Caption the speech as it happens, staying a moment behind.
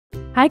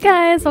Hi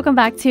guys, welcome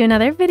back to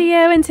another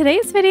video. In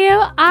today's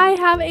video, I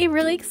have a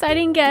really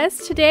exciting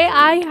guest. Today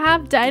I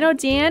have Dino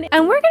Dan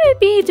and we're going to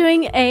be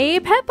doing a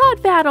pet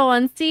pod battle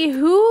and see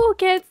who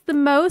gets the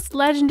most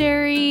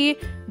legendary,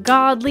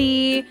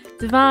 godly,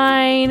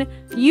 divine,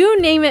 you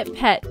name it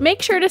pet.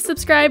 Make sure to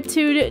subscribe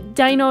to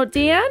Dino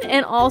Dan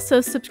and also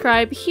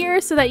subscribe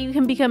here so that you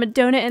can become a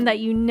donut and that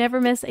you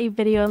never miss a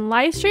video and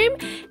live stream.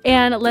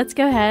 And let's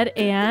go ahead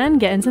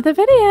and get into the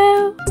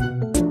video.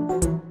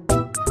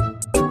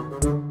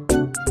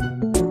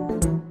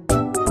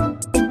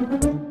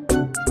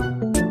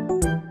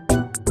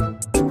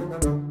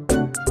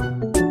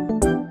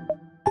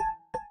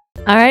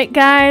 Alright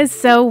guys,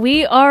 so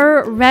we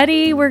are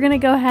ready. We're gonna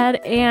go ahead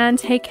and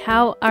take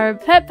out our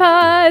pet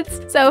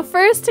pods. So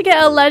first to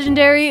get a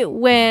legendary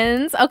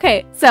wins.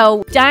 Okay,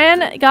 so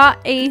Diane got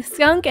a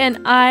skunk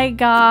and I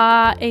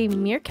got a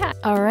meerkat.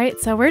 Alright,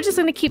 so we're just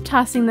gonna keep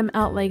tossing them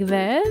out like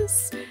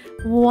this.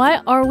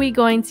 What are we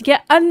going to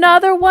get?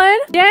 Another one?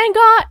 Dan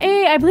got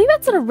I believe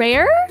that's a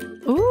rare?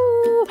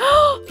 Ooh,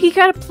 he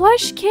got a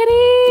plush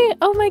kitty.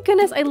 Oh my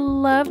goodness, I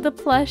love the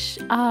plush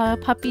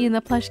puppy and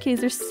the plush kitties.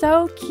 They're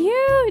so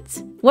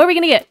cute. What are we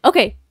gonna get?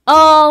 Okay.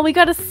 Oh, we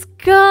got a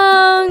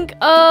skunk.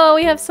 Oh,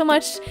 we have so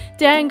much.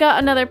 Dan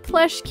got another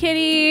plush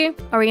kitty.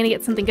 Are we gonna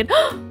get something good?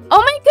 Oh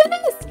my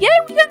goodness. Yay,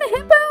 we got a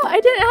hippo.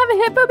 I didn't have a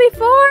hippo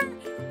before.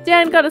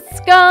 Dan got a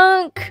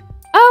skunk.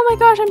 Oh my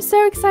gosh, I'm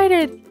so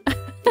excited.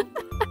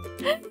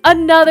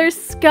 Another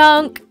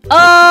skunk.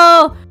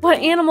 Oh, what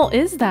animal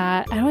is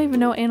that? I don't even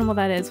know what animal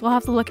that is. We'll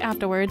have to look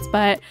afterwards,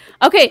 but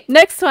okay,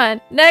 next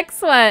one.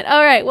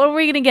 All right, what are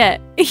we gonna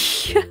get?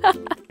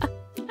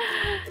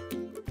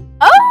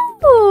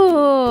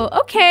 Oh,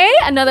 okay,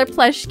 another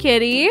plush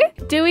kitty.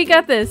 Do we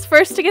got this?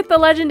 First to get the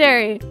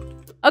legendary.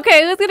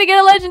 Okay, who's gonna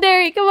get a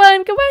legendary? Come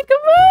on.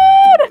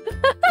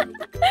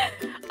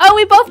 Oh,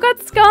 we both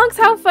got skunks.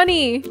 How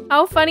funny.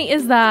 How funny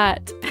is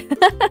that?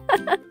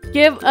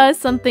 Give us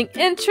something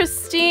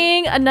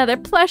interesting. Another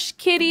plush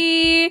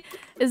kitty.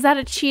 Is that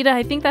a cheetah?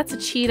 I think that's a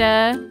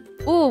cheetah.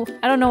 Ooh,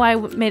 I don't know why I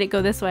made it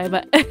go this way,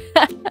 but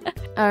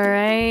all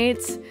right.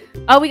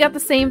 Oh, we got the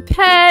same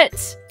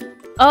pet.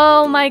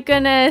 Oh my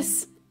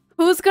goodness.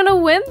 Who's gonna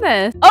win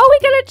this? Oh, we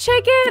got a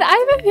chicken.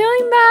 I have a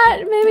feeling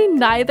that maybe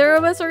neither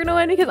of us are gonna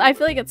win because I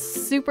feel like it's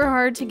super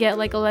hard to get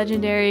like a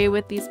legendary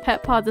with these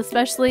pet pods,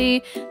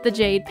 especially the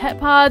jade pet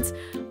pods.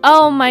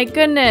 Oh my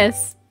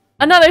goodness.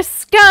 Another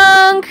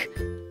skunk.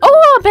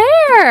 Oh, a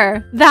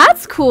bear.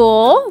 That's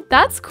cool.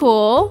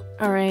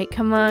 All right,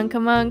 come on.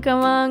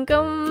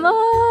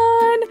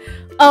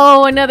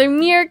 Oh, another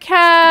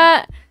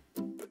meerkat.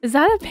 Is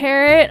that a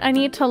parrot? I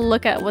need to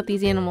look at what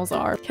these animals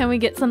are. Can we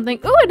get something?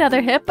 Ooh,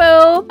 another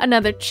hippo,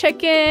 another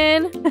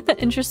chicken.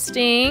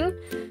 Interesting.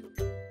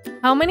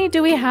 How many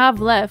do we have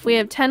left? We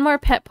have 10 more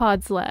pet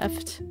pods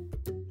left.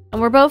 And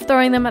we're both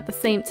throwing them at the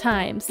same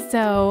time.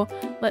 So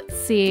let's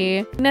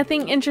see.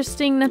 Nothing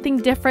interesting, nothing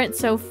different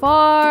so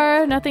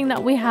far. Nothing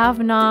that we have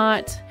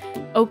not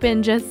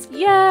opened just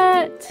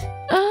yet.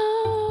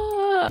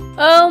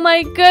 Oh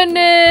my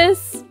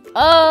goodness.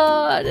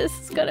 Oh, this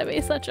is gonna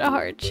be such a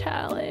hard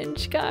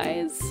challenge,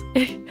 guys.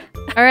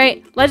 All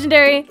right,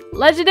 legendary.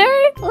 Wait a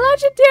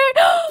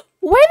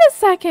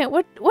second.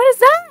 What is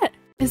that?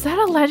 Is that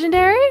a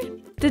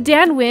legendary? Did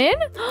Dan win?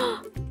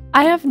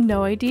 I have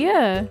no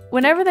idea.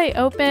 Whenever they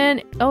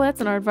open, oh,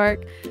 that's an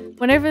aardvark.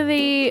 Whenever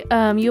they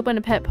you open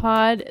a pet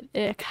pod,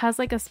 it has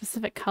like a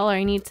specific color.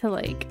 I need to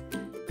like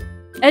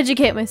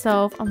educate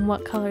myself on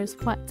what color is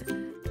what.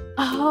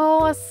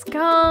 Oh, a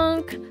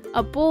skunk,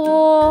 a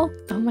bull.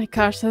 Oh my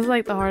gosh, this is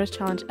like the hardest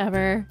challenge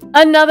ever.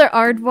 Another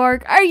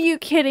aardvark. Are you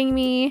kidding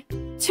me? 2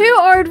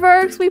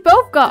 aardvarks. We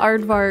both got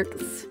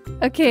aardvarks.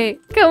 Okay,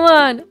 come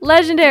on.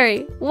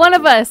 Legendary. One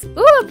of us.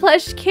 Ooh, a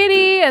plush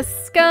kitty, a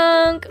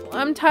skunk.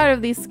 I'm tired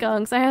of these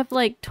skunks. I have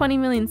like 20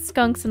 million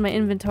skunks in my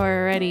inventory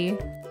already.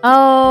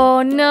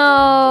 Oh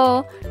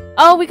no.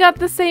 Oh, we got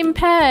the same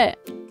pet.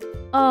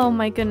 Oh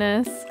my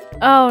goodness.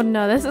 Oh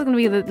no, this is gonna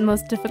be the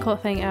most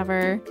difficult thing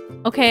ever.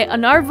 Okay,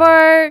 an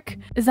aardvark.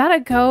 Is that a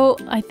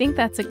goat? I think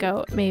that's a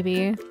goat,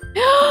 maybe.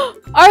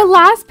 Our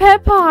last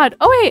pet pod.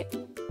 Oh wait.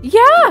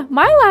 Yeah,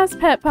 my last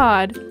pet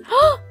pod.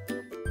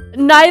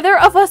 Neither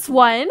of us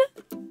won?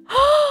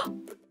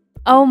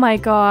 Oh my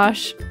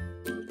gosh.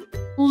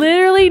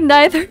 Literally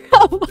neither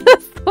of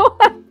us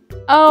won.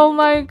 Oh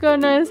my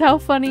goodness, how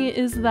funny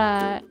is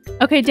that?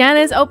 Okay, Dan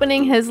is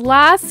opening his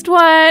last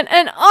one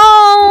and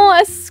oh,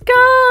 a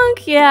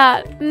skunk.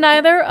 Yeah,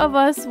 neither of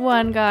us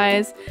won,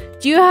 guys.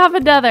 Do you have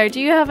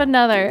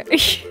another?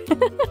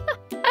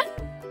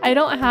 I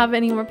don't have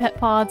any more pet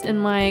pods in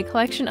my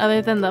collection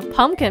other than the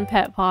pumpkin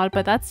pet pod,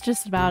 but that's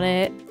just about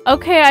it.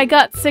 Okay, I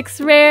got 6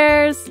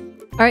 rares.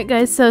 Alright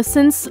guys, so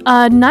since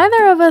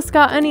neither of us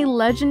got any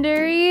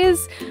legendaries,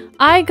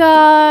 I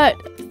got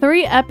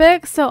 3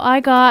 epics. So I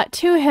got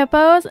 2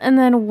 hippos and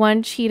then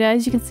 1 cheetah.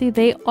 As you can see,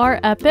 they are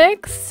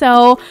epics.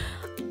 So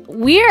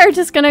we are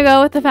just gonna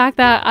go with the fact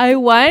that I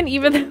won,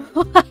 even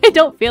though I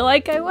don't feel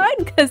like I won,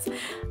 because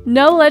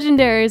no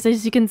legendaries,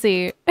 as you can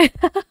see.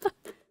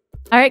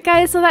 Alright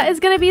guys, so that is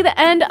going to be the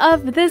end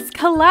of this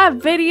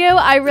collab video.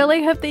 I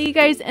really hope that you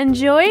guys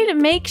enjoyed.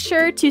 Make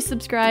sure to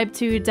subscribe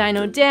to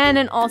Dino Dan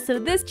and also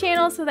this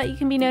channel so that you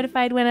can be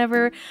notified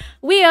whenever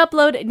we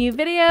upload new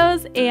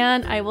videos.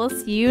 And I will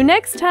see you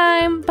next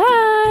time.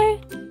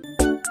 Bye!